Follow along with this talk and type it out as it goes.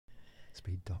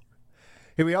Speedoc.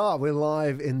 Here we are. We're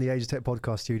live in the Age of Tech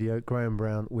podcast studio. Graham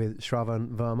Brown with Shravan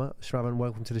Verma. Shravan,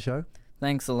 welcome to the show.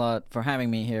 Thanks a lot for having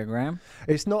me here, Graham.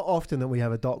 It's not often that we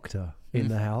have a doctor in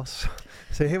the house.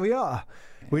 So here we are.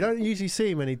 We don't usually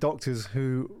see many doctors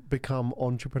who become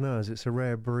entrepreneurs. It's a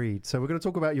rare breed. So we're going to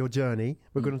talk about your journey.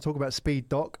 We're going to talk about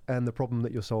Speedoc and the problem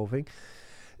that you're solving.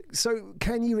 So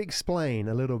can you explain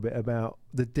a little bit about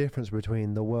the difference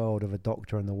between the world of a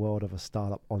doctor and the world of a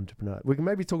startup entrepreneur? We can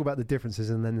maybe talk about the differences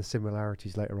and then the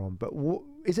similarities later on. But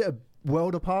is it a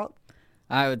world apart?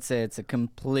 I would say it's a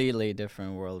completely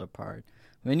different world apart.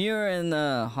 When you're in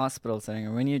the hospital setting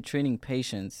or when you're treating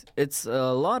patients, it's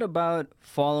a lot about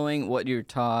following what you're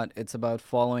taught. It's about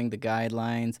following the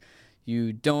guidelines.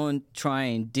 You don't try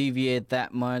and deviate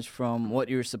that much from what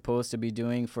you're supposed to be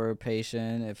doing for a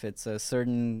patient. If it's a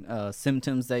certain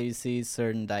symptoms that you see,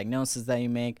 certain diagnosis that you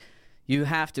make, you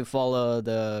have to follow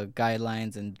the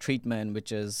guidelines and treatment,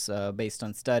 which is based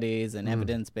on studies and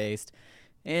evidence-based.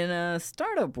 In a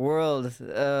startup world,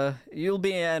 you'll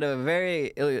be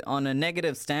on a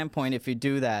negative standpoint if you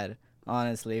do that,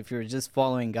 honestly, if you're just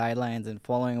following guidelines and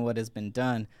following what has been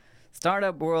done.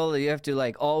 Startup world, you have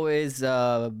to always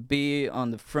be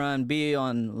on the front, be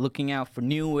on looking out for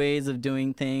new ways of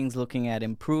doing things, looking at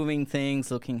improving things,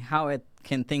 looking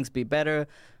can things be better,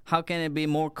 how can it be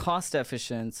more cost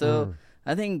efficient. So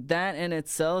I think that in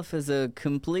itself is a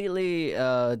completely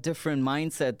different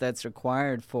mindset that's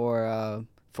required for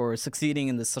succeeding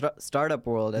in the startup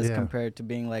world as compared to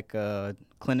being like a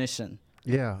clinician.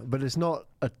 Yeah, but it's not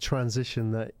a transition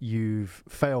that you've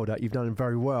failed at. You've done it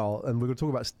very well, and we're going to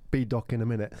talk about Speedoc in a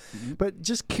minute. But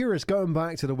just curious, going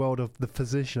back to the world of the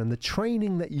physician and the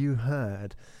training that you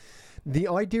had, the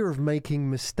idea of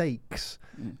making mistakes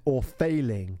or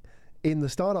failing, in the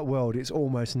startup world, it's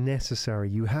almost necessary.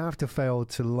 You have to fail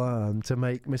to learn, to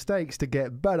make mistakes, to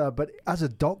get better. But as a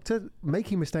doctor,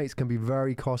 making mistakes can be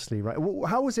very costly, right?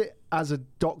 How was it as a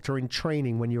doctor in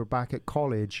training when you were back at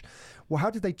college? Well, how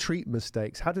did they treat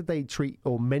mistakes? How did they treat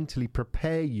or mentally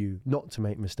prepare you not to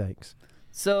make mistakes?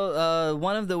 So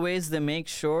one of the ways they make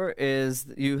sure is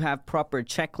you have proper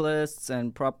checklists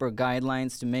and proper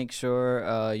guidelines to make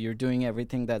sure you're doing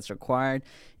everything that's required.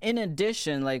 In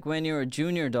addition, like when you're a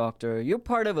junior doctor, you're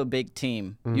part of a big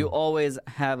team. You always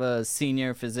have a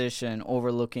senior physician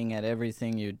overlooking at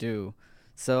everything you do.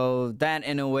 So that,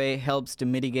 in a way, helps to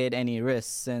mitigate any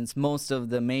risks, since most of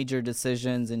the major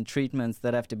decisions and treatments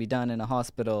that have to be done in a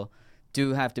hospital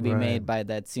do have to be made by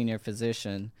that senior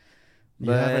physician. You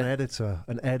have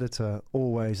an editor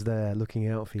always there looking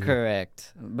out for you.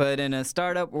 Correct. But in a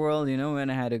startup world, when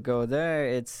I had to go there,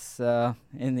 it's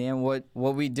in the end what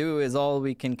we do is all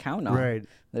we can count on. Right.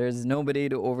 There's nobody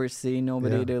to oversee,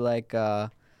 nobody to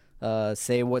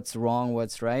say what's wrong,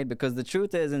 what's right. Because the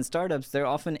truth is, in startups, there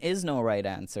often is no right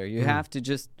answer. You have to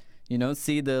just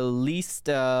see the least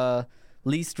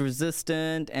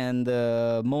resistant and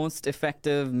the most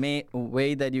effective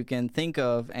way that you can think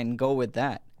of and go with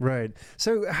that. Right.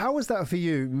 So how was that for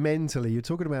you mentally? You're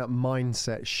talking about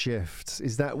mindset shifts.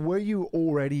 Were you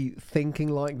already thinking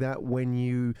like that when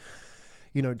you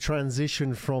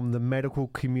transitioned from the medical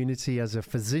community as a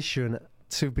physician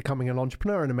to becoming an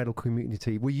entrepreneur in the medical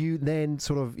community? Were you then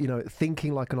sort of,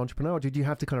 thinking like an entrepreneur? Did you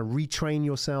have to kind of retrain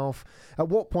yourself? At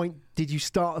what point did you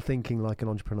start thinking like an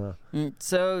entrepreneur?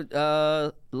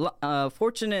 So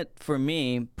fortunate for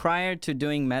me, prior to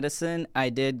doing medicine,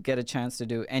 I did get a chance to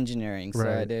do engineering. So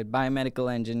I did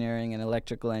biomedical engineering and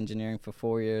electrical engineering for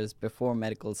 4 years before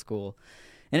medical school.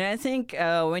 And I think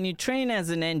when you train as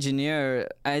an engineer,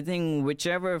 I think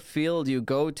whichever field you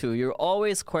go to, you're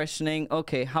always questioning,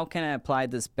 okay, how can I apply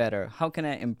this better? How can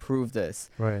I improve this?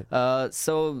 Right.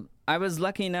 So I was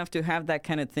lucky enough to have that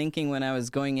kind of thinking when I was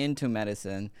going into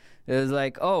medicine. It was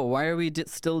like, oh, why are we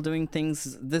still doing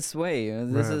things this way?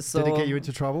 This is so. Did it get you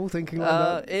into trouble thinking like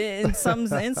that? In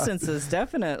some instances,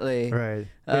 definitely. Right.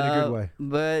 In a good way.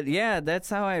 But yeah, that's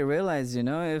how I realized,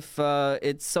 if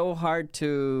it's so hard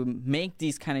to make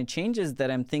these kind of changes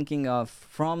that I'm thinking of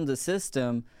from the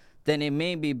system, then it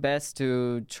may be best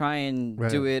to try and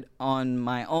do it on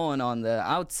my own on the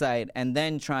outside and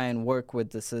then try and work with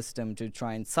the system to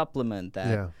try and supplement that.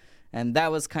 Yeah. And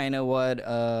that was kind of what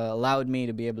allowed me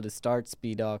to be able to start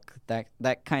Speedoc,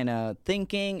 that kind of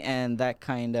thinking and that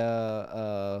kind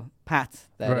of path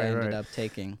that I ended up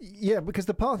taking. Yeah, because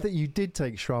the path that you did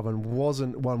take, Shravan,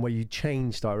 wasn't one where you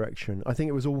changed direction. I think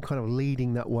it was all kind of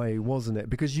leading that way, wasn't it?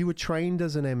 Because you were trained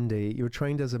as an MD, you were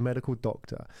trained as a medical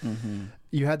doctor.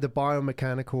 You had the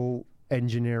biomedical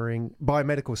engineering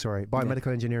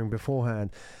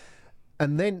beforehand.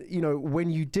 And then,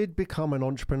 when you did become an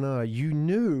entrepreneur, you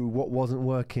knew what wasn't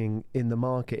working in the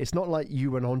market. It's not like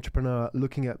you were an entrepreneur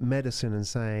looking at medicine and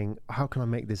saying, how can I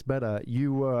make this better?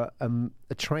 You were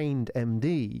a trained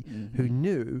MD who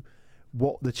knew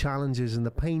what the challenges and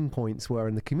the pain points were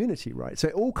in the community, right? So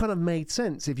it all kind of made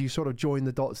sense if you sort of join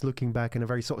the dots looking back in a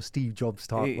very sort of Steve Jobs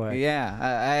type way. Yeah,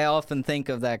 I often think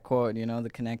of that quote, the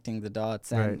connecting the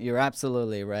dots, and you're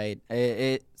absolutely right.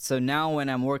 So now when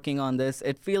I'm working on this,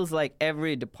 it feels like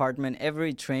every department,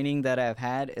 every training that I've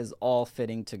had is all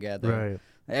fitting together. Right.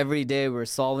 Every day we're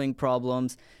solving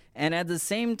problems. And at the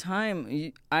same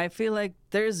time, I feel like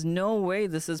there's no way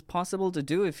this is possible to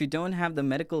do if you don't have the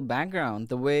medical background,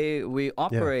 the way we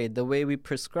operate, the way we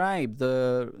prescribe,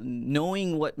 the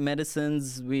knowing what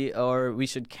medicines we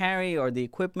should carry or the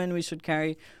equipment we should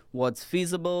carry, what's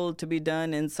feasible to be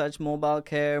done in such mobile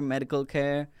care, medical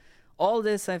care. All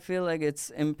this, I feel like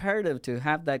it's imperative to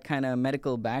have that kind of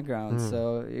medical background.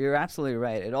 So you're absolutely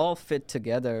right. It all fit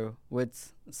together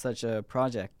with such a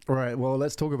project. Right. Well,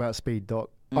 let's talk about Speedoc.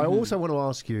 I also want to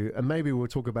ask you, and maybe we'll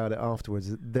talk about it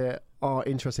afterwards, there are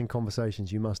interesting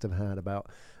conversations you must have had about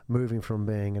moving from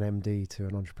being an MD to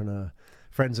an entrepreneur,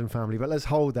 friends and family. But let's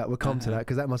hold that. We'll come to that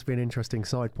because that must be an interesting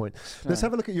side point. Let's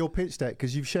have a look at your pitch deck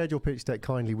because you've shared your pitch deck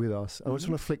kindly with us. I just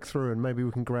want to flick through and maybe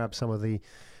we can grab some of the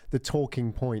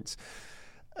talking points.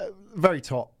 Very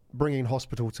top. Bringing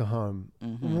hospital to home.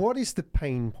 What is the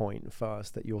pain point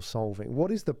first that you're solving? What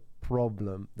is the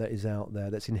problem that is out there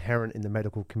that's inherent in the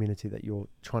medical community that you're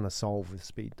trying to solve with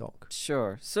Speedoc?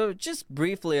 Sure. So just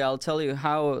briefly, I'll tell you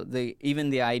how the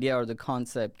idea or the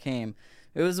concept came.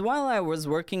 It was while I was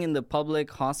working in the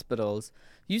public hospitals.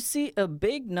 You see a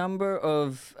big number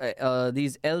of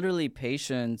these elderly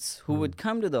patients who would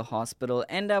come to the hospital,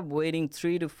 end up waiting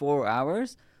 3 to 4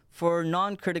 hours for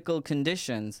non-critical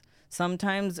conditions.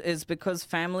 Sometimes it's because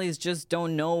families just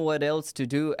don't know what else to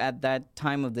do at that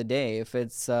time of the day. If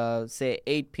it's, say,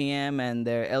 8 p.m. and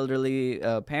their elderly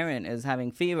parent is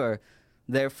having fever,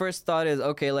 their first thought is,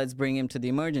 okay, let's bring him to the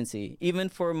emergency. Even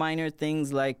for minor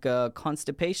things like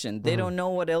constipation, they don't know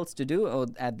what else to do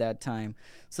at that time.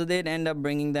 So they'd end up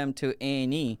bringing them to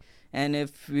A&E. And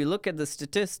if we look at the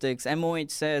statistics, MOH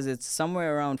says it's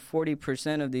somewhere around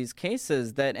 40% of these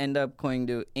cases that end up going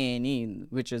to A&E,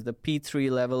 which is the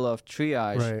P3 level of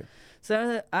triage. Right.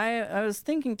 So I was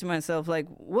thinking to myself, like,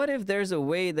 what if there's a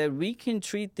way that we can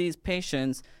treat these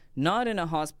patients not in a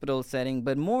hospital setting,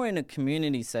 but more in a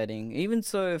community setting, even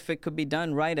so if it could be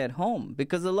done right at home?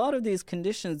 Because a lot of these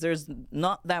conditions, there's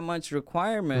not that much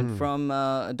requirement from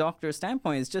a doctor's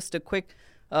standpoint. It's just a quick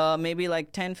maybe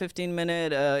like 10-15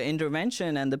 minute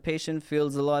intervention and the patient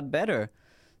feels a lot better.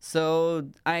 So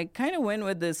I kind of went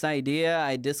with this idea.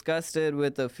 I discussed it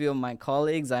with a few of my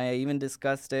colleagues. I even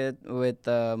discussed it with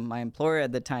my employer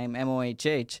at the time,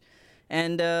 MOHH.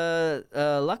 And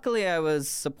luckily I was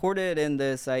supported in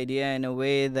this idea in a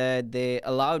way that they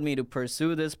allowed me to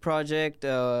pursue this project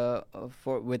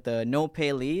with a no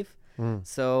pay leave.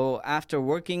 So after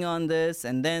working on this,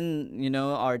 and then,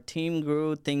 our team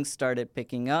grew, things started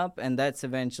picking up, and that's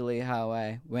eventually how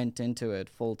I went into it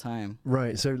full time.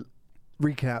 Right. So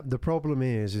recap, the problem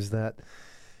is that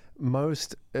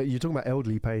most, you're talking about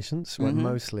elderly patients,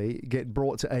 mostly get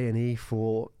brought to A&E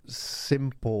for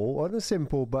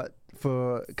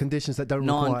for conditions that don't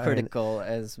require non-critical,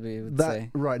 as we would say.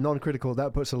 Right, non-critical.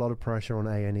 That puts a lot of pressure on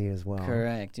A&E as well.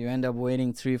 Correct. You end up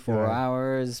waiting 3-4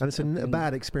 hours. And it's a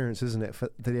bad experience, isn't it, for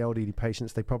the elderly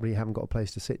patients? They probably haven't got a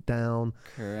place to sit down.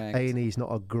 Correct. A&E is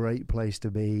not a great place to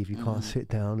be if you can't sit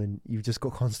down and you've just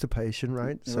got constipation,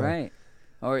 right? So. Right.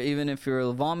 Or even if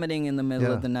you're vomiting in the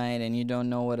middle of the night and you don't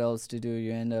know what else to do,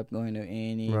 you end up going to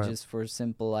A&E just for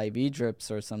simple IV drips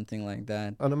or something like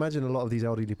that. And imagine a lot of these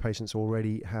elderly patients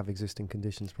already have existing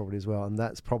conditions probably as well. And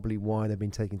that's probably why they've been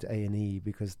taken to A&E,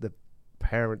 because the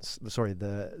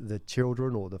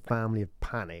children or the family have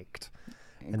panicked.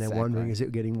 Exactly. And they're wondering, is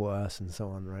it getting worse and so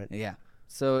on, right? Yeah.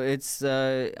 So it's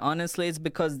honestly, it's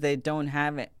because they don't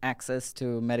have access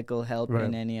to medical help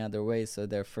in any other way. So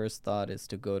their first thought is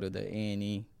to go to the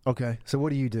A&E. Okay. So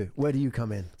what do you do? Where do you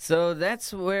come in? So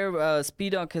that's where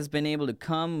Speedoc has been able to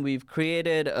come. We've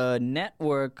created a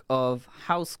network of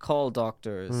house call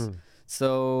doctors.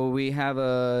 So we have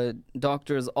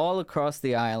doctors all across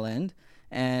the island.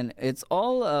 And it's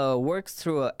all works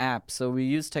through an app. So we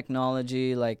use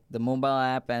technology like the mobile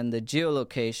app and the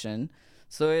geolocation.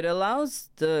 So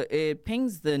it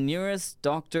pings the nearest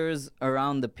doctors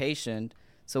around the patient.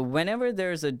 So whenever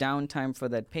there's a downtime for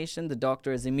that patient, the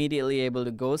doctor is immediately able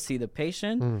to go see the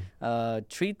patient,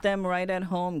 treat them right at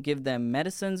home, give them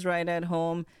medicines right at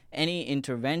home. Any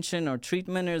intervention or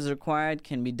treatment is required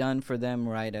can be done for them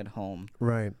right at home.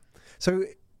 Right. So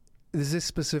is this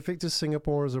specific to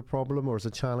Singapore as a problem or as a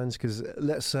challenge? Because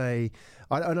let's say,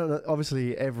 I don't know,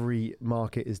 obviously every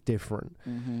market is different.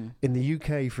 In the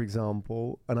UK, for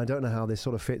example, and I don't know how this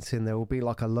sort of fits in, there will be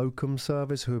like a locum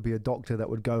service who would be a doctor that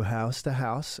would go house to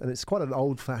house. And it's quite an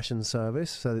old-fashioned service,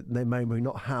 so they may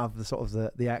not have the sort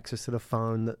of the access to the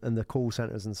phone and the call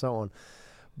centres and so on.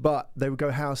 But they would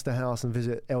go house to house and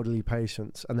visit elderly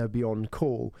patients, and they'd be on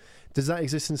call. Does that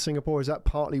exist in Singapore? Is that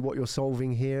partly what you're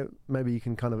solving here? Maybe you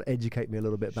can kind of educate me a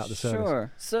little bit about the service.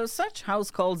 Sure. So such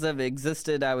house calls have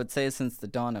existed, I would say, since the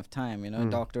dawn of time. You know, a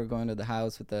doctor going to the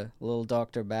house with a little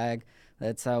doctor bag.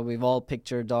 That's how we've all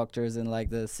pictured doctors in like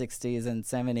the 60s and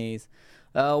 70s.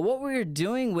 What we're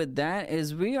doing with that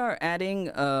is we are adding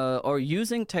or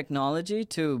using technology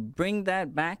to bring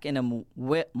that back in a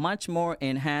much more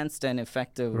enhanced and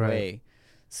effective way.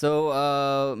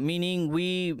 So, meaning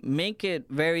we make it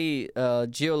very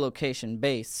geolocation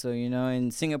based. So, you know, in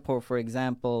Singapore, for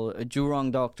example, a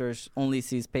Jurong doctor only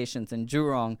sees patients in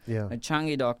Jurong. A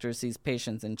Changi doctor sees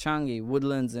patients in Changi,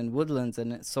 Woodlands,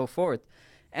 and so forth.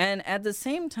 And at the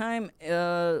same time,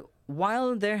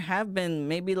 while there have been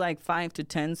maybe like 5 to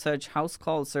 10 such house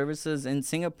call services in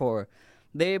Singapore,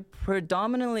 they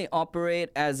predominantly operate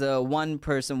as a one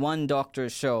doctor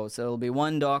show. So it'll be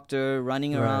one doctor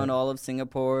running around all of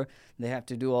Singapore. They have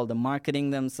to do all the marketing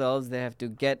themselves. They have to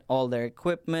get all their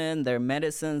equipment, their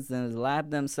medicines, and the lab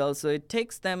themselves. So it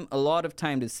takes them a lot of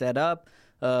time to set up,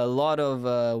 a lot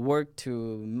of work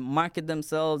to market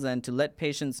themselves and to let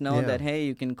patients know that, hey,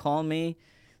 you can call me.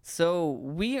 So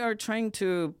we are trying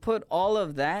to put all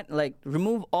of that, like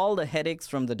remove all the headaches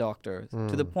from the doctor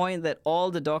to the point that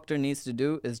all the doctor needs to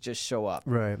do is just show up.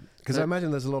 Right. Because I imagine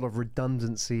there's a lot of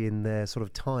redundancy in their sort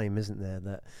of time, isn't there?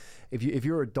 That if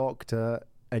you're a doctor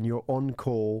and you're on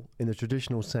call in the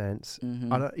traditional sense,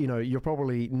 you're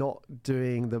probably not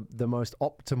doing the most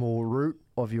optimal route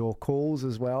of your calls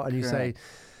as well. And you say,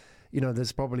 you know,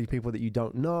 there's probably people that you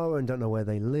don't know and don't know where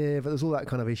they live. There's all that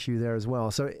kind of issue there as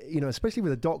well. So, you know, especially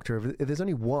with a doctor, if there's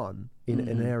only one in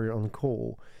an area on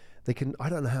call, they can, I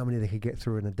don't know how many they could get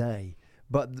through in a day,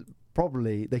 but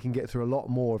probably they can get through a lot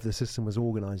more if the system was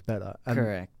organized better.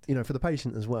 And, you know, for the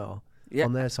patient as well,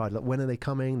 on their side, like when are they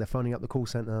coming? They're phoning up the call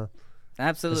center.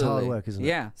 Absolutely. It's hard work, isn't it?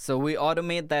 Yeah. So we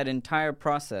automate that entire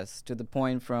process to the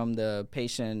point from the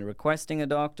patient requesting a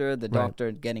doctor, the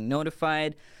doctor getting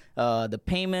notified, the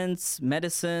payments,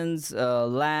 medicines,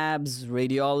 labs,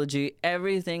 radiology,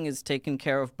 everything is taken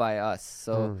care of by us.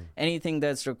 So anything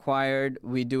that's required,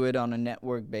 we do it on a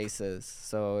network basis.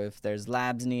 So if there's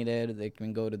labs needed, they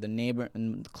can go to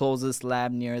the closest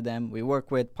lab near them. We work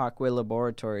with Parkway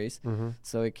Laboratories,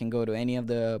 so it can go to any of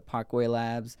the Parkway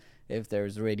labs. If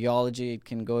there's radiology, it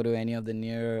can go to any of the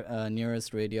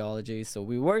nearest radiology. So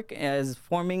we work as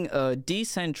forming a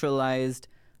decentralized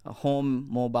home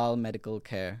mobile medical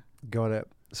care. Got it.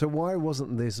 So why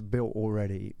wasn't this built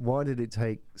already? Why did it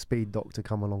take Speedoc to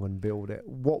come along and build it?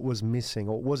 What was missing?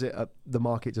 Or was it the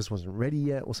market just wasn't ready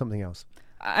yet or something else?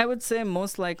 I would say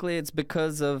most likely it's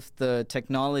because of the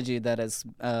technology that is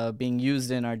being used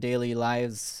in our daily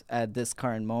lives at this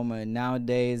current moment.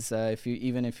 Nowadays, if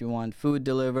you want food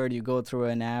delivered, you go through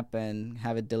an app and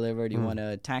have it delivered. You want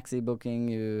a taxi booking,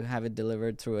 you have it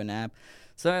delivered through an app.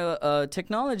 So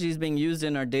technology is being used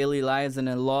in our daily lives in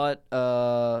a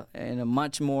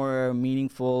much more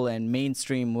meaningful and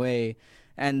mainstream way.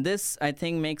 And this, I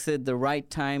think, makes it the right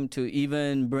time to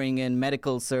even bring in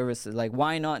medical services. Like,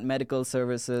 why not medical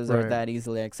services are that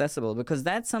easily accessible? Because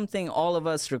that's something all of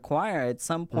us require at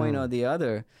some point or the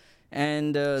other.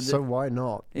 And so why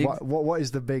not? What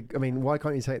is the big? I mean, why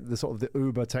can't you take the sort of the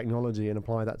Uber technology and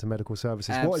apply that to medical services?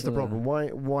 Absolutely. What is the problem?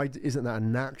 Why isn't that a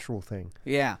natural thing?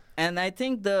 Yeah, and I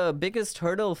think the biggest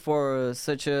hurdle for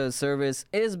such a service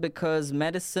is because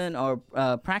medicine or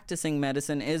practicing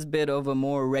medicine is a bit of a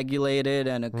more regulated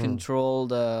and a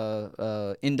controlled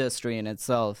industry in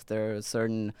itself. There are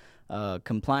certain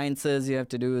compliances you have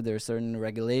to do. There are certain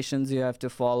regulations you have to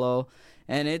follow.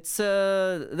 And it's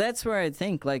that's where I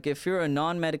think, like, if you're a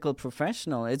non-medical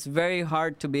professional, it's very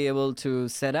hard to be able to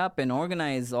set up and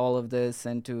organize all of this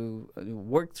and to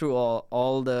work through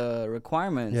all the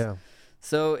requirements. Yeah.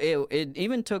 So it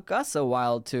even took us a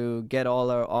while to get all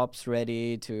our ops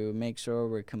ready, to make sure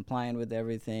we're compliant with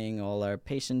everything. All our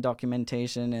patient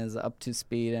documentation is up to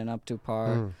speed and up to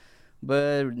par.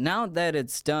 But now that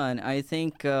it's done, I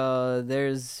think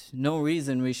there's no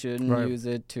reason we shouldn't use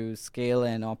it to scale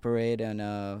and operate in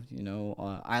a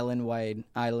island-wide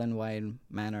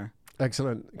manner.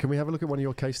 Excellent. Can we have a look at one of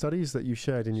your case studies that you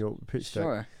shared in your pitch deck?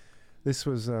 Sure. This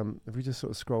was, if we just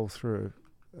sort of scroll through,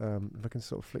 if I can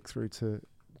sort of flick through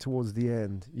towards the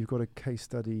end, you've got a case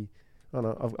study Oh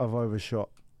no, I've overshot.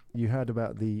 You had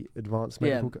about the advanced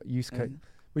medical use case.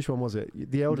 Which one was it?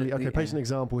 The elderly. Okay, patient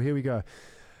example. Here we go.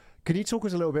 Can you talk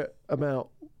us a little bit about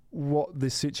what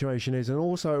this situation is and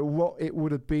also what it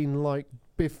would have been like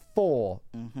before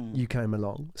you came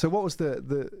along? So what was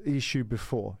the issue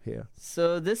before here?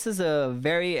 So this is a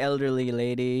very elderly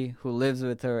lady who lives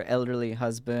with her elderly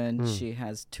husband. She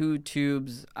has 2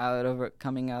 tubes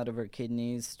coming out of her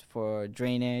kidneys for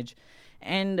drainage.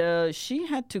 And she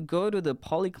had to go to the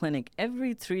polyclinic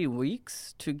every 3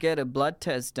 weeks to get a blood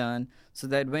test done so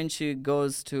that when she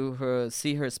goes to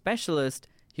see her specialist,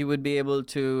 he would be able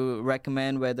to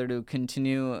recommend whether to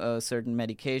continue a certain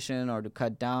medication or to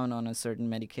cut down on a certain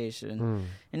medication.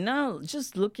 And now,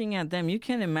 just looking at them, you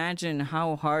can imagine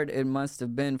how hard it must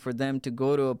have been for them to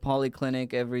go to a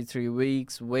polyclinic every 3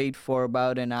 weeks, wait for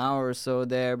about an hour or so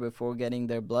there before getting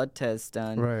their blood test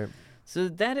done. Right. So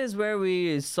that is where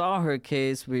we saw her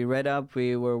case. We read up.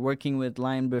 We were working with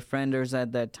Lion Befrienders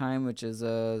at that time, which is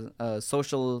a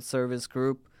social service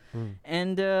group.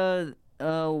 And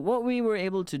what we were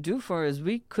able to do for her is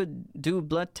we could do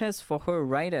blood tests for her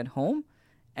right at home.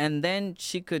 And then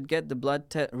she could get the blood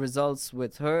results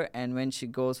with her. And when she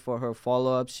goes for her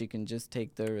follow-ups, she can just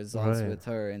take the results with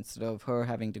her instead of her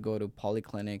having to go to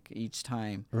polyclinic each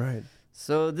time. Right.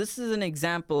 So this is an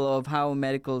example of how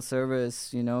medical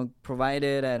service,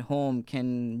 provided at home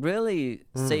can really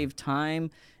save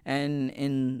time. And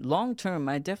in long term,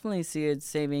 I definitely see it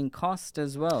saving cost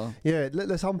as well. Yeah,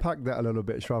 let's unpack that a little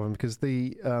bit, Shravan, because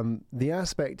the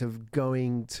aspect of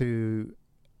going to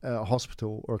a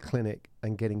hospital or a clinic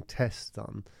and getting tests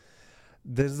done,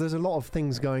 there's a lot of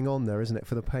things going on there, isn't it,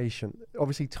 for the patient?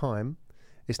 Obviously, time.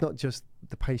 It's not just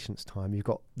the patient's time. You've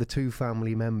got the 2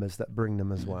 family members that bring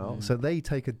them as well. So they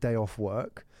take a day off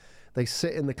work. They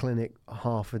sit in the clinic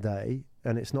half a day,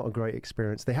 and it's not a great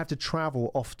experience. They have to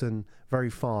travel often very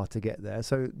far to get there.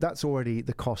 So that's already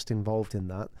the cost involved in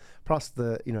that. Plus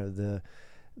the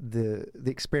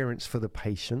experience for the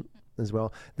patient as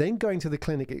well. Then going to the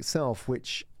clinic itself,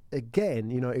 which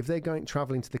again, if they're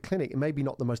traveling to the clinic, it may be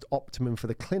not the most optimum for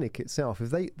the clinic itself. If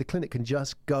the clinic can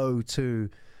just go to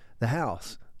the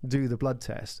house, do the blood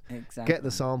test, get the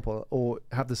sample or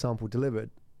have the sample delivered,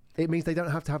 it means they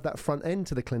don't have to have that front end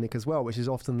to the clinic as well, which is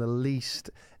often the least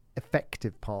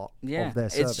effective part of their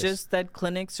service. It's just that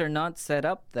clinics are not set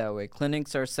up that way.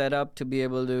 Clinics are set up to be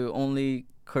able to only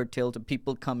curtail to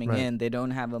people coming in. They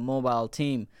don't have a mobile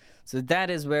team. So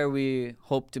that is where we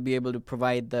hope to be able to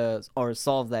provide or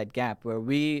solve that gap, where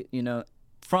we,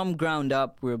 from ground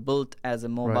up, we're built as a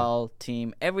mobile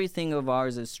team. Everything of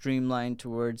ours is streamlined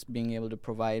towards being able to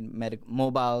provide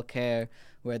mobile care,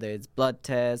 whether it's blood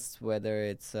tests, whether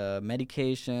it's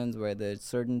medications, whether it's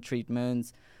certain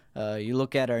treatments. You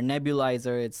look at our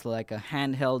nebulizer, it's like a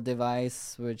handheld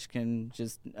device which can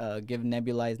just give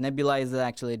nebulize. Nebulize is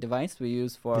actually a device we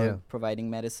use for providing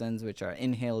medicines which are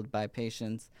inhaled by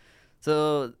patients.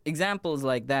 So examples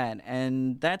like that.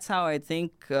 And that's how I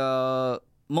think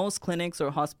most clinics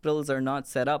or hospitals are not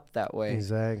set up that way.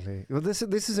 Exactly. Well, this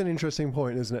is an interesting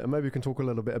point, isn't it? And maybe we can talk a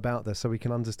little bit about this so we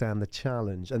can understand the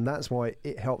challenge. And that's why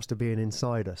it helps to be an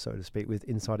insider, so to speak, with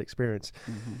inside experience.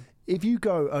 If you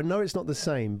go, I know it's not the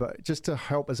same, but just to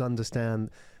help us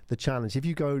understand the challenge, if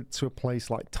you go to a place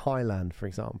like Thailand, for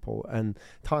example, and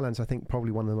Thailand's, I think,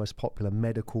 probably one of the most popular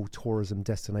medical tourism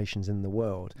destinations in the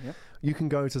world, you can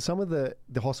go to some of the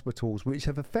hospitals which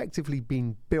have effectively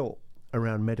been built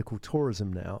around medical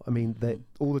tourism now. I mean,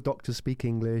 all the doctors speak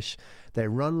English, they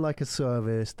run like a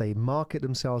service, they market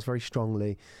themselves very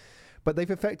strongly, but they've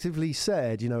effectively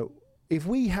said, if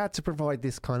we had to provide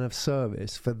this kind of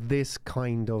service for this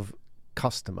kind of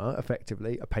customer,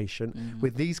 effectively a patient,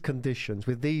 with these conditions,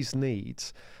 with these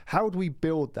needs, how would we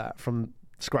build that from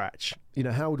scratch?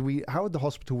 How would the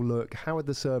hospital look? How would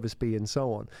the service be, and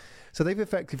so on? So they've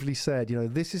effectively said,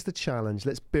 this is the challenge.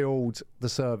 Let's build the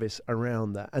service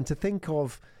around that. And to think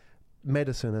of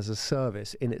medicine as a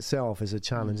service in itself is a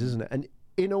challenge, isn't it? And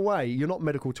in a way, you're not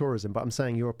medical tourism, but I'm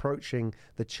saying you're approaching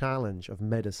the challenge of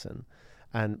medicine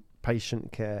and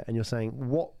patient care, and you're saying,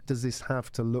 what does this have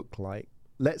to look like?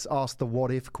 Let's ask the what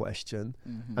if question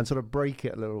and sort of break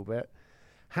it a little bit.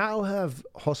 How have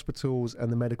hospitals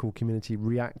and the medical community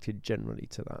reacted generally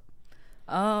to that?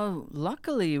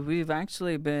 Luckily, we've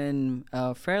actually been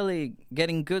fairly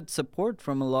getting good support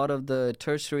from a lot of the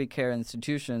tertiary care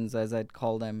institutions, as I'd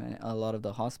call them, and a lot of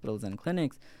the hospitals and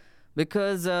clinics,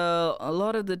 because a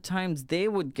lot of the times they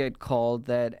would get called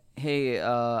that, hey,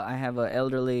 I have an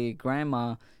elderly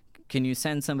grandma, can you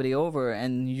send somebody over?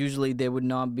 And usually they would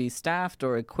not be staffed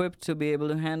or equipped to be able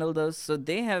to handle those. So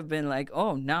they have been like,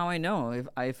 oh, now I know.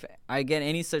 If I get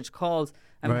any such calls,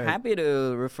 I'm Right. happy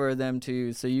to refer them to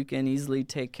you so you can easily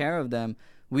take care of them.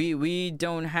 We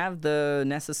don't have the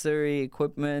necessary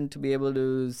equipment to be able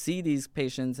to see these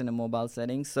patients in a mobile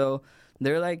setting. So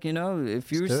they're like,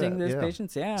 if you're Let's do seeing it, these yeah.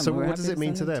 patients, So we're what happy does it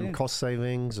mean to send them? you. Cost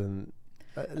savings and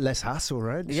less hassle,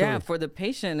 right? Yeah, Surely. for the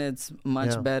patient, it's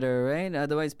much Yeah. better, right?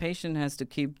 Otherwise, patient has to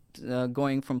keep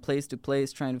going from place to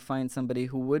place trying to find somebody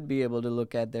who would be able to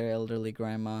look at their elderly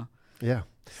grandma. Yeah.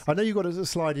 I know you've got a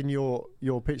slide in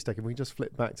your pitch deck, and we can just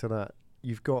flip back to that.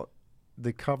 You've got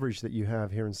the coverage that you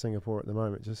have here in Singapore at the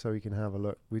moment, just so we can have a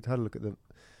look. We'd had a look at the...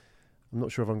 I'm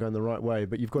not sure if I'm going the right way,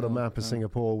 but you've got a map of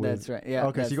Singapore with... That's right, yeah.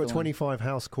 Okay, so that's you've got the one. 25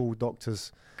 house call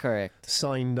doctors Correct.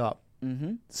 signed up.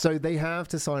 Mm-hmm. So they have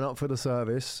to sign up for the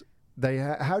service.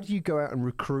 How do you go out and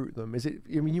recruit them?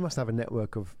 You must have a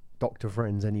network of doctor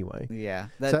friends anyway. Yeah,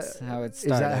 that's how it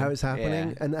started. Is that how it's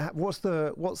happening? Yeah. And what's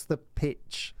the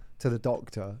pitch to the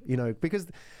doctor? Because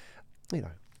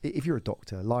if you're a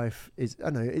doctor, life is, I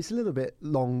know it's a little bit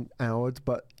long-houred,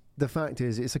 but the fact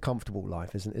is it's a comfortable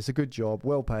life, isn't it? It's a good job,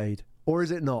 well paid. Or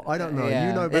is it not? I don't know. Yeah.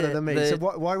 You know better than me. So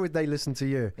why would they listen to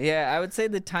you? Yeah, I would say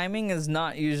the timing is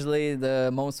not usually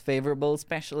the most favorable,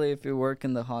 especially if you work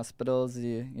in the hospitals.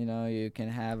 You can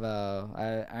have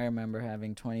I remember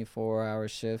having 24-hour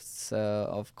shifts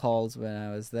of calls when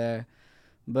I was there.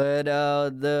 But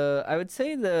I would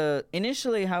say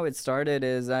initially how it started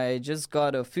is I just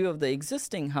got a few of the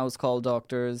existing house call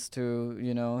doctors to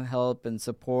help and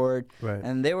support, Right.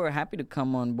 and they were happy to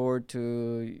come on board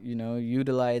to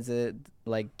utilize it,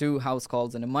 like do house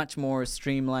calls in a much more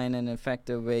streamlined and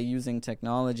effective way using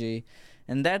technology.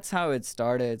 And that's how it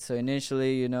started. So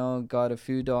initially, got a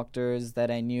few doctors that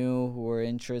I knew who were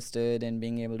interested in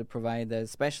being able to provide that,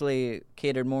 especially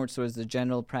catered more towards the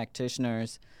general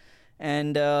practitioners.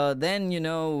 And then,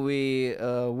 it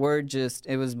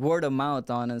was word of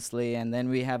mouth, honestly. And then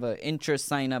we have an interest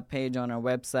sign-up page on our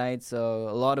website. So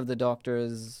a lot of the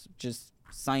doctors just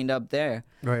signed up there.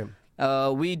 Right.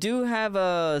 We do have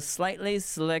a slightly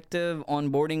selective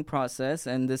onboarding process,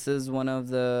 and this is one of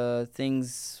the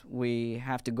things we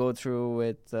have to go through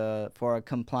with for our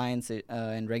compliance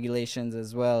and regulations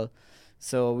as well.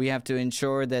 So we have to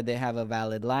ensure that they have a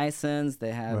valid license,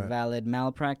 they have valid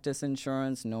malpractice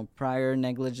insurance, no prior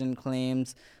negligent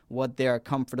claims, what they are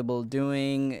comfortable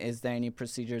doing, is there any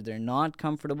procedure they're not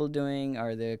comfortable doing,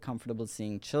 are they comfortable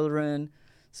seeing children.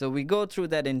 So we go through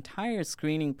that entire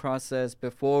screening process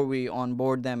before we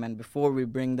onboard them and before we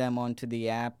bring them onto the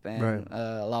app and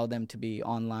allow them to be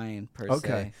online per se.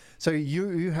 Okay. So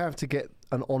you have to get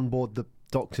and onboard the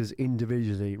doctors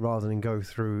individually rather than go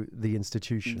through the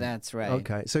institution. That's right.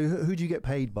 Okay. So who do you get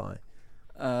paid by?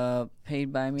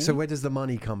 Paid by me. So where does the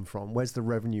money come from? Where's the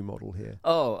revenue model here?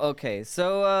 Oh, okay.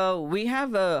 So we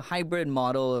have a hybrid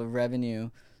model of revenue.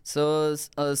 So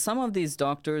some of these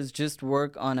doctors just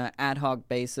work on an ad hoc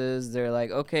basis. They're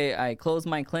like, okay, I close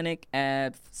my clinic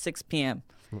at 6 p.m.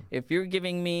 If you're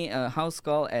giving me a house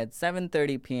call at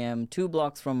 7:30 p.m., 2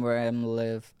 blocks from where I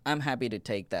live, I'm happy to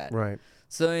take that. Right.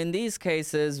 So in these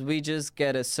cases, we just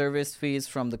get a service fees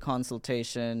from the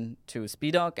consultation to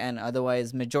Speedoc, and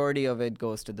otherwise majority of it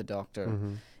goes to the doctor.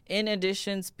 Mm-hmm. In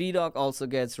addition, Speedoc also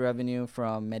gets revenue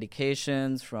from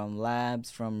medications, from labs,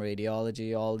 from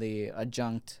radiology, all the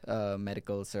adjunct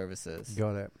medical services.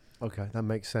 Got it. Okay, that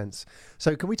makes sense.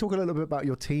 So can we talk a little bit about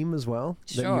your team as well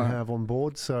that you Sure. have on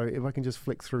board? So if I can just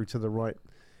flick through to the right,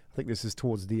 I think this is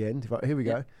towards the end. Here we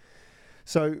go.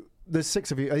 So there's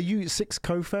 6 of you. Are you 6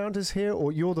 co-founders here,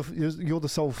 or you're the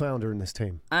sole founder in this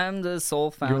team? I'm the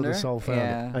sole founder. You're the sole founder,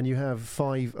 Yeah. and you have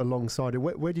 5 alongside it.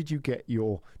 Where did you get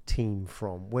your team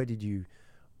from? Where did you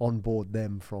onboard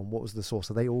them from? What was the source?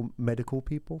 Are they all medical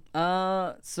people?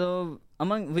 So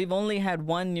we've only had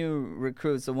one new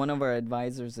recruit. So one of our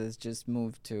advisors has just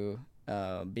moved to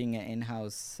being an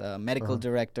in-house medical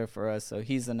director for us. So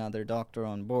he's another doctor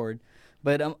on board.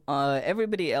 But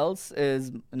everybody else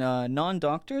is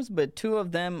non-doctors, but 2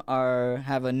 of them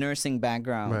have a nursing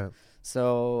background. Right.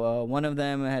 So one of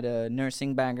them had a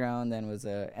nursing background, then was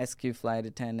a SQ flight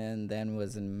attendant, then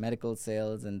was in medical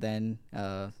sales, and then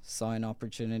saw an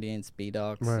opportunity in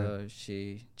Speedoc, so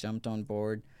she jumped on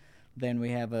board. Then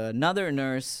we have another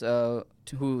nurse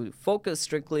who focused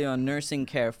strictly on nursing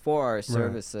care for our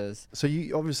services. So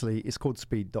you obviously, it's called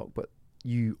Speedoc, but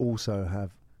you also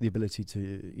have the ability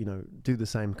to, do the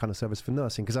same kind of service for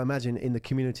nursing, because I imagine in the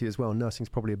community as well, nursing is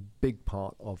probably a big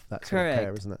part of that sort of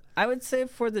care, isn't it? I would say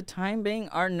for the time being,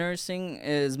 our nursing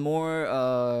is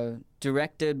more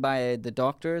directed by the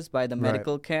doctors, by the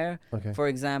medical care. Okay. For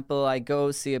example, I go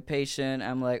see a patient,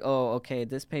 I'm like, oh, okay,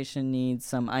 this patient needs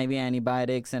some IV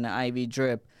antibiotics and an IV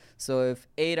drip. So if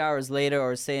 8 hours later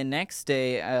or say next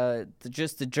day,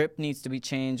 just the drip needs to be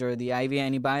changed or the IV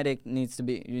antibiotic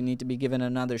you need to be given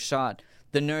another shot,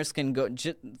 the nurse can go,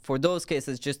 for those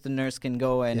cases, just the nurse can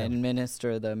go and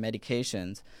administer the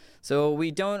medications. So we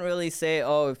don't really say,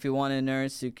 oh, if you want a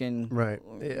nurse, you can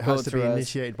It has to be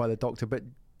initiated by the doctor, but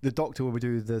the doctor will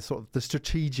do the sort of the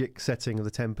strategic setting of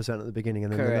the 10% at the beginning,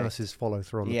 and then the nurses follow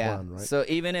through on the plan, right? So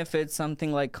even if it's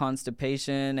something like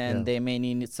constipation and they may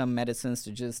need some medicines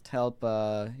to just help,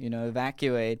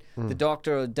 evacuate, the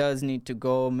doctor does need to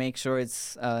go make sure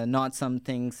it's not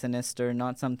something sinister,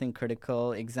 not something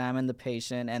critical, examine the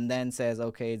patient, and then says,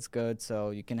 okay, it's good,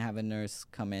 so you can have a nurse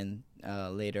come in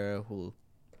later who'll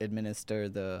administer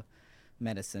the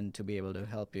medicine to be able to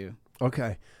help you.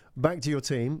 Okay. Back to your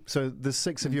team. So there's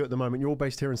 6 of you at the moment. You're all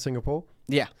based here in Singapore?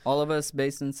 Yeah, all of us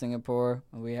based in Singapore.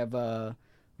 We have a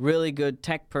really good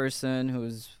tech person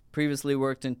who's previously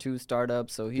worked in 2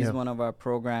 startups, so he's one of our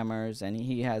programmers, and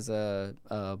he has a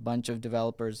bunch of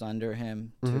developers under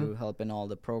him to help in all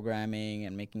the programming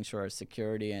and making sure our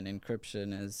security and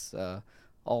encryption is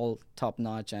all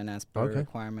top-notch and as per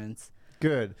requirements.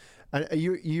 Good. And are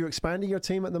you expanding your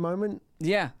team at the moment?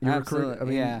 Yeah, absolutely. I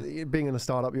mean, being in a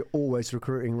startup, you're always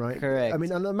recruiting, right? Correct. I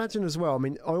mean, and imagine as well, I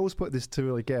mean, I always put this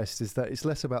to a guest, is that it's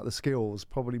less about the skills,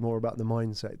 probably more about the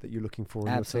mindset that you're looking for in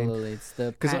your team. Absolutely. It's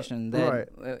the passion.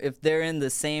 If they're in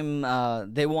the same,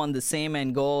 they want the same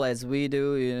end goal as we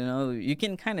do, you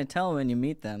can kind of tell when you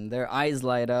meet them. Their eyes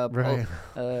light up. Right.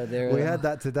 We had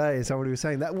that today. Somebody was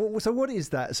saying that. So what is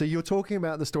that? So you're talking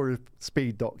about the story of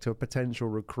Speedoc to a potential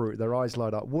recruit. Their eyes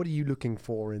light up. What are you looking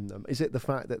for in them? Is it the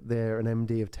fact that they're an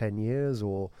MD of 10 years,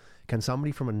 or can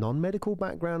somebody from a non-medical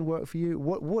background work for you?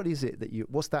 What is it that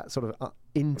what's that sort of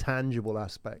intangible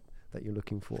aspect that you're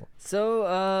looking for?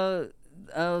 So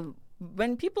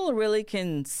when people really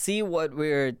can see what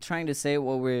we're trying to say,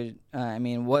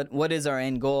 what is our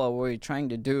end goal, or what we're trying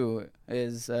to do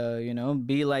is,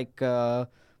 be like,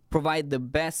 provide the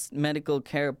best medical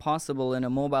care possible in a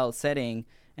mobile setting,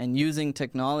 and using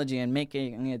technology and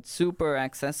making it super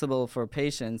accessible for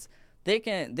patients.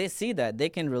 They see that, they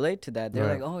can relate to that. They're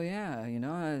like, oh yeah,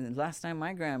 last time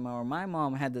my grandma or my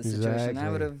mom had this situation,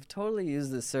 I would have totally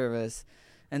used this service.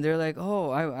 And they're like, oh,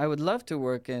 I would love to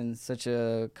work in such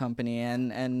a company.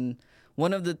 And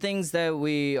one of the things that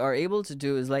we are able to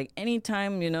do is, like,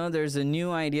 anytime, there's a new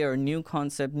idea or new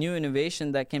concept, new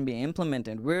innovation that can be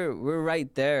implemented, we're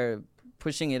right there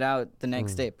pushing it out the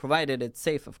next day, provided it's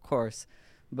safe, of course.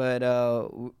 But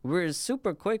we're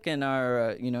super quick in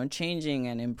our, changing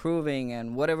and improving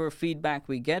and whatever feedback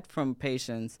we get from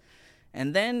patients.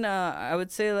 And then I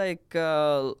would say, like,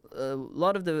 a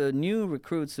lot of the new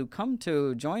recruits who come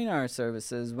to join our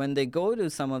services, when they go to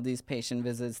some of these patient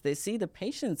visits, they see the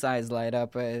patient's eyes light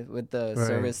up with the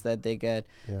service that they get.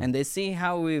 Yeah. And they see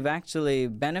how we've actually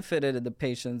benefited the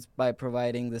patients by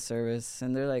providing the service.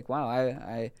 And they're like,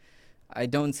 wow, I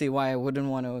don't see why I wouldn't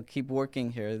want to keep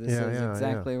working here. This is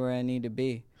exactly where I need to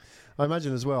be. I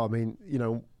imagine as well, I mean,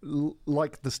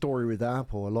 like the story with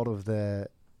Apple, a lot of their,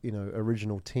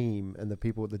 original team and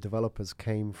the developers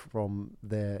came from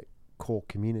their core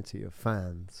community of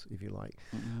fans, if you like.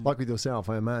 Mm-hmm. Like with yourself,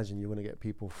 I imagine you're going to get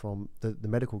people from the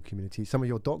medical community. Some of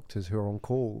your doctors who are on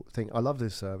call think, I love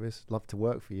this service, love to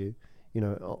work for you,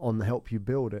 on help you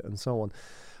build it and so on.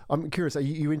 I'm curious, are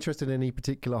you interested in any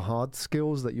particular hard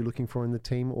skills that you're looking for in the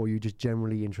team, or are you just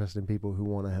generally interested in people who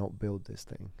want to help build this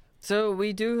thing? So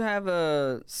we do have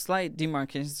a slight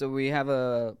demarcation. So we have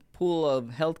a pool of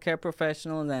healthcare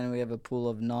professionals, and we have a pool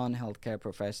of non-healthcare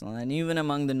professionals. And even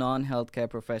among the non-healthcare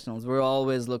professionals, we're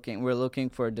looking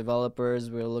for developers,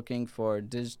 we're looking for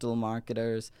digital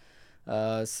marketers.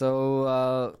 It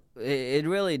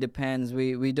really depends.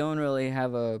 We don't really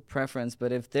have a preference,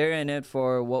 but if they're in it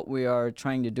for what we are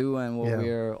trying to do and what we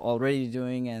are already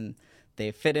doing, and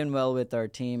they fit in well with our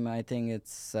team, I think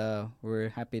it's we're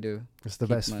happy to. It's the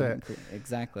best fit.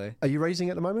 Exactly. Are you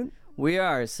raising at the moment? We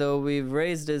are. So we've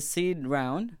raised a seed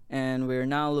round, and we're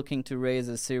now looking to raise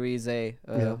a Series A,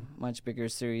 much bigger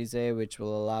Series A, which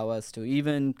will allow us to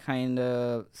even kind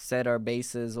of set our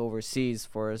bases overseas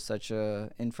for such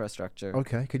a infrastructure.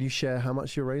 Okay. Could you share how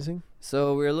much you're raising?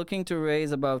 So we're looking to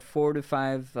raise about 4 to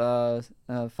 5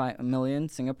 million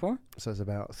Singapore. So it's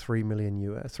about 3 million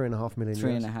US, 3.5 million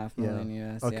US. 3.5 million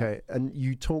US. Okay. Yeah. And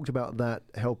you talked about that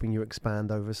helping you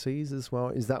expand overseas as well.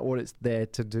 Is that what it's there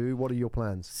to do? What are your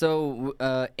plans? So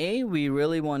we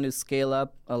really want to scale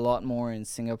up a lot more in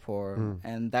Singapore,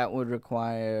 and that would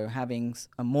require having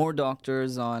more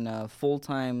doctors on a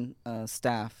full-time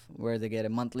staff where they get a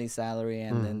monthly salary,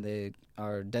 and then they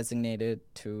are designated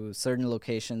to certain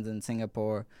locations in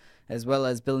Singapore. as well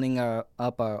as building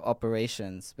up our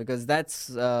operations, because that's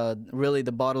really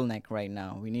the bottleneck right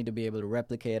now. We need to be able to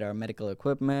replicate our medical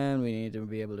equipment. We need to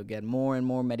be able to get more and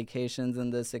more medications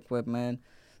in this equipment.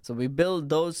 So we build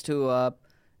those two up,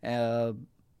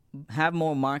 have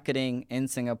more marketing in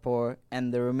Singapore,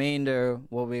 and the remainder,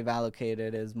 what we've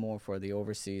allocated, is more for the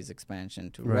overseas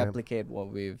expansion to replicate what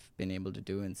we've been able to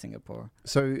do in Singapore.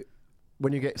 So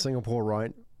when you get Singapore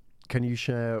right, can you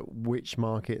share which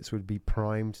markets would be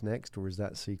primed next, or is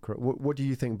that secret? What do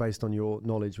you think, based on your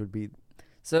knowledge, would be?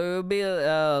 So it would be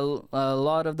a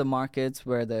lot of the markets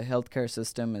where the healthcare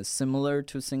system is similar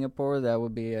to Singapore. That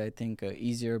would be, I think, an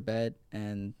easier bet.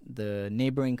 And the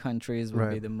neighboring countries would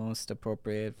be the most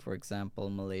appropriate. For example,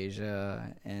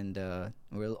 Malaysia, and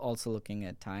we're also looking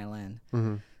at Thailand.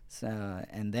 So,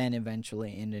 and then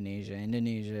eventually Indonesia.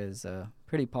 Indonesia is a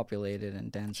pretty populated and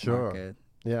dense market.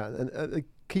 Yeah, and a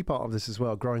key part of this as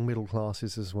well, growing middle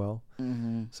classes as well.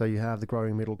 So you have the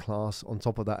growing middle class, on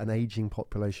top of that an aging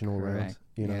population all around.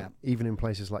 You know, even in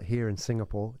places like here in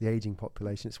Singapore, the aging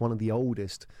population, it's one of the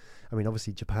oldest. I mean,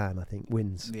 obviously Japan, I think,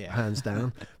 wins hands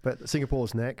down, but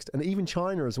Singapore's next, and even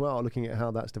China as well, looking at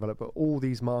how that's developed. But all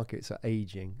these markets are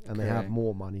aging, and they have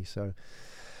more money. So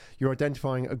you're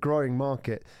identifying a growing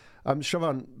market.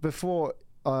 Shravan, before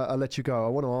I let you go, I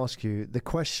want to ask you the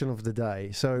question of the day.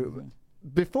 So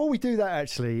before we do that,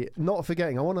 actually, not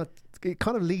forgetting, it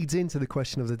kind of leads into the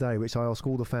question of the day, which I ask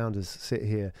all the founders sit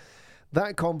here.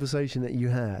 That conversation that you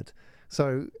had.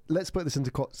 So let's put this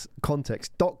into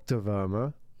context. Dr.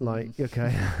 Verma,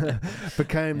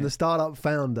 became the startup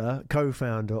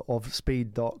co-founder of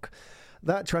Speedoc.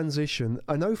 That transition,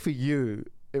 I know for you,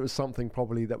 it was something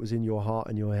probably that was in your heart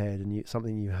and your head, and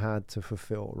something you had to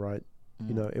fulfill, right?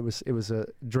 You know, it was a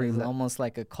dream. It was almost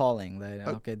like a calling that,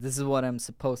 okay, this is what I'm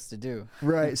supposed to do.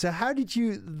 Right. So how did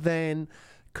you then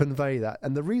convey that?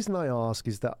 And the reason I ask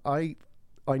is that I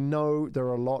know there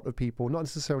are a lot of people, not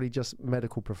necessarily just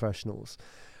medical professionals,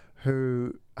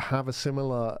 who have a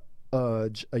similar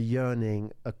urge, a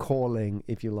yearning, a calling,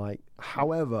 if you like.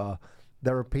 However,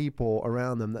 there are people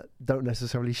around them that don't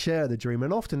necessarily share the dream,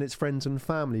 and often it's friends and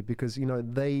family, because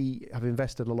they have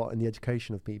invested a lot in the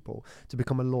education of people to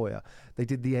become a lawyer. They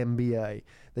did the MBA,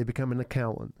 they become an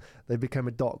accountant, they become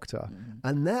a doctor,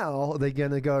 and now they're going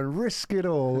to go and risk it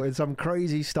all in some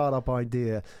crazy startup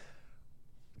idea.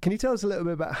 Can you tell us a little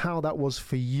bit about how that was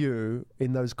for you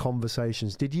in those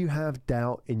conversations? Did you have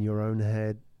doubt in your own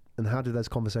head, and how did those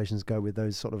conversations go with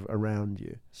those sort of around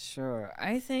you? Sure.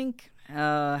 I think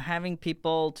having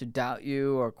people to doubt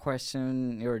you or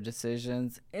question your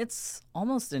decisions, it's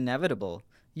almost inevitable.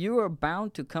 You are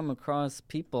bound to come across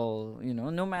people,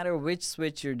 no matter which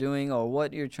switch you're doing or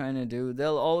what you're trying to do,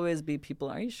 there'll always be people,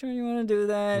 are you sure you want to do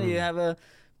that? You have a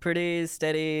pretty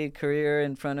steady career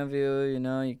in front of you,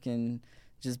 you can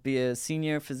just be a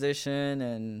senior physician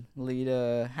and lead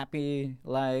a happy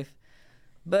life.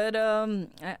 But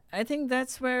I think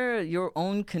that's where your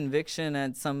own conviction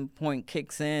at some point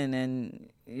kicks in,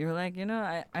 and you're like,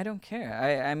 I don't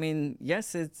care. I mean,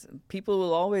 yes, people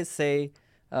will always say,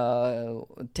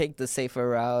 take the safer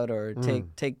route, or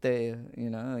take the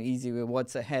easy way,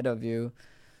 what's ahead of you.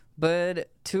 But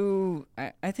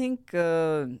I think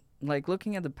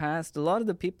looking at the past, a lot of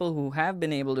the people who have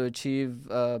been able to achieve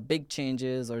big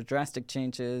changes or drastic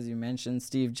changes, you mentioned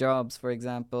Steve Jobs, for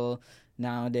example.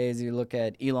 Nowadays, you look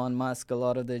at Elon Musk, a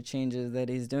lot of the changes that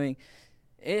he's doing,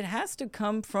 it has to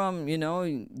come from,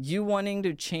 you wanting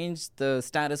to change the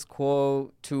status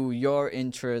quo to your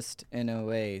interest in a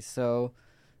way. So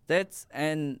it's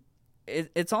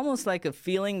almost like a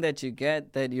feeling that you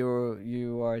get that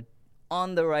you are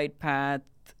on the right path.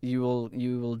 You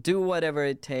will do whatever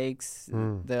it takes.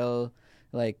 They'll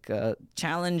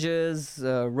challenges,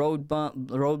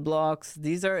 roadblocks.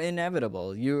 These are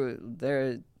inevitable.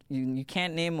 You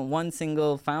can't name one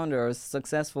single founder or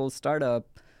successful startup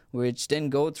which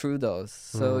didn't go through those.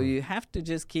 So you have to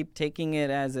just keep taking it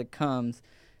as it comes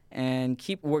and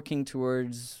keep working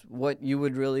towards what you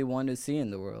would really want to see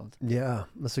in the world. Yeah,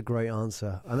 that's a great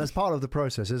answer. And that's part of the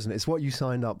process, isn't it? It's what you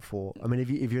signed up for. I mean,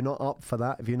 if you're not up for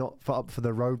that, if you're not up for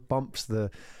the road bumps, the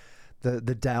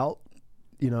doubt,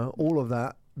 all of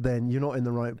that, then you're not in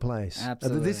the right place.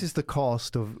 Absolutely. This is the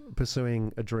cost of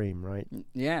pursuing a dream, right?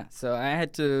 Yeah. So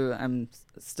I'm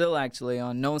still actually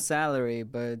on no salary,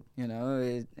 but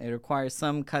it requires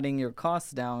some cutting your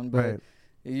costs down. But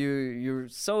you're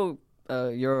so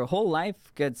your whole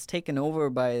life gets taken over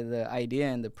by the idea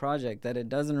and the project that it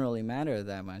doesn't really matter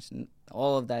that much.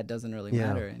 All of that doesn't really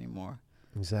matter anymore.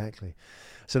 Exactly.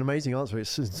 It's an amazing answer.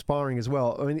 It's inspiring as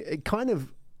well. I mean, it kind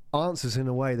of answers in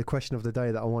a way the question of the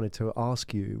day that I wanted to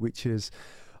ask you, which is,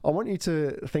 I want you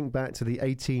to think back to the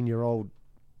 18-year-old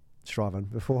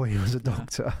Shravan before he was a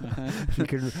doctor. If you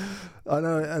can, I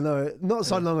know, not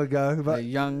so long ago, but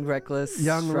young, reckless.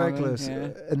 Yeah.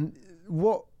 And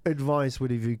what advice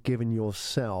would have you given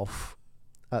yourself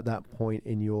at that point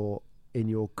in your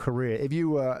career? If you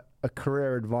were a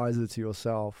career advisor to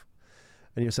yourself,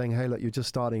 and you're saying, "Hey, look, you're just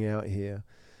starting out here.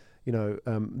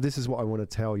 This is what I want to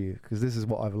tell you because this is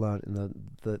what I've learned in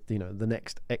the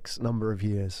next X number of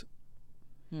years."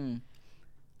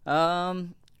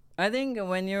 I think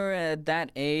when you're at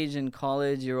that age in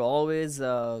college, you're always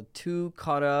too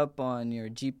caught up on your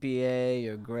GPA,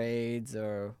 your grades,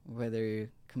 or whether you're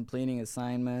completing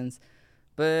assignments.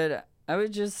 But I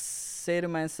would just say to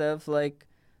myself, like,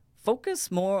 focus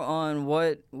more on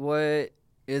what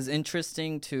is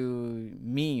interesting to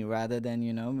me rather than,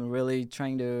 really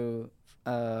trying to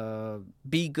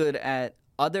be good at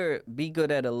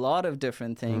a lot of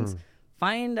different things.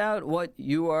 Find out what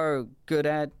you are good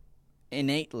at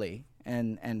innately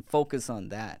and focus on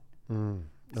that.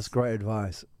 That's great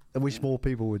advice. I wish more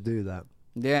people would do that.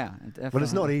 Yeah, definitely. But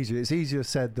it's not easy. It's easier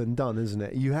said than done, isn't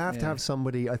it? You have to have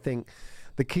somebody. I think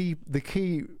the key,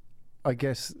 I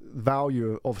guess,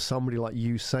 value of somebody like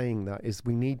you saying that is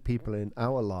we need people in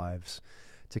our lives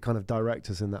to kind of direct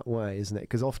us in that way, isn't it?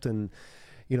 Because often,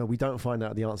 we don't find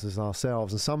out the answers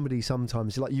ourselves. And somebody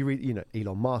sometimes, like you read,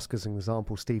 Elon Musk as an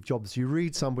example, Steve Jobs, you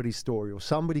read somebody's story or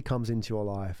somebody comes into your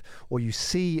life or you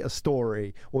see a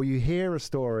story or you hear a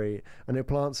story and it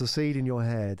plants a seed in your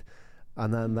head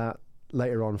and then that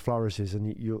later on flourishes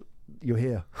and you're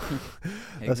here.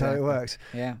 That's how it works.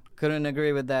 Yeah, couldn't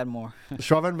agree with that more.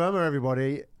 Shravan Verma,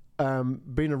 everybody.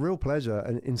 Been a real pleasure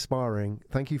and inspiring.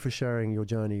 Thank you for sharing your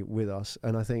journey with us.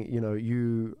 And I think,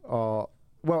 you are...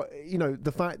 Well,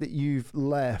 the fact that you've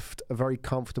left a very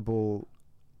comfortable,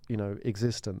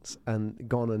 existence and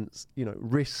gone and,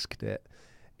 risked it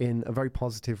in a very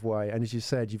positive way. And as you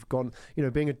said, you've gone,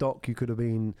 being a doc, you could have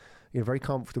been, very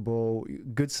comfortable,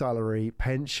 good salary,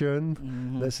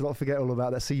 pension. Let's not forget all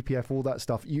about that, CPF, all that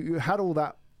stuff. You had all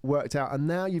that worked out. And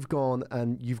now you've gone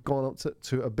up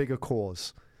to a bigger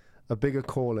cause, a bigger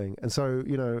calling. And so,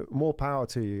 more power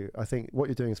to you. I think what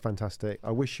you're doing is fantastic.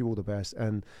 I wish you all the best.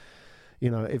 And,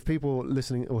 if people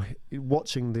listening or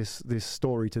watching this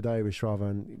story today with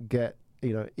Shravan get,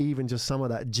 even just some of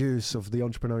that juice of the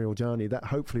entrepreneurial journey, that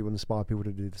hopefully will inspire people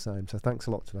to do the same. So thanks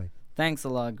a lot today. Thanks a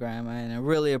lot, Graham. And I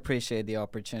really appreciate the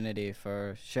opportunity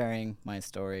for sharing my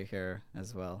story here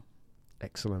as well.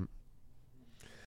 Excellent.